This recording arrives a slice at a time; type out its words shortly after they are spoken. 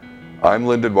I'm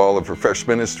Lyndon of Refresh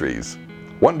Ministries.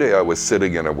 One day I was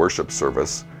sitting in a worship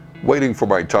service, waiting for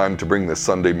my time to bring the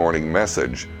Sunday morning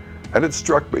message, and it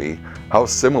struck me how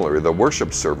similar the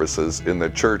worship services in the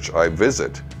church I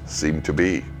visit seem to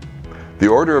be. The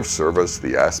order of service,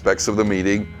 the aspects of the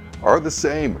meeting, are the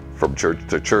same from church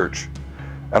to church.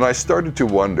 And I started to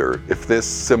wonder if this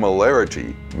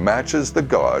similarity matches the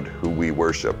God who we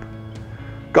worship.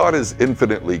 God is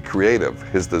infinitely creative.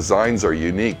 His designs are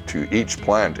unique to each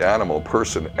plant, animal,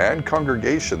 person, and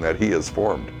congregation that He has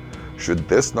formed. Should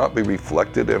this not be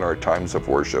reflected in our times of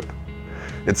worship?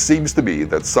 It seems to me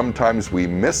that sometimes we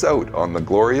miss out on the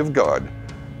glory of God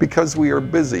because we are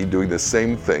busy doing the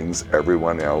same things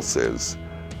everyone else is.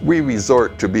 We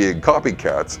resort to being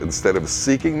copycats instead of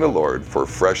seeking the Lord for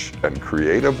fresh and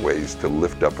creative ways to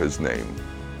lift up His name.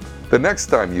 The next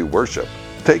time you worship,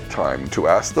 take time to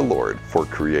ask the Lord for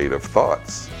creative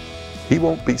thoughts. He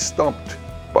won't be stumped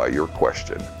by your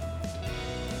question.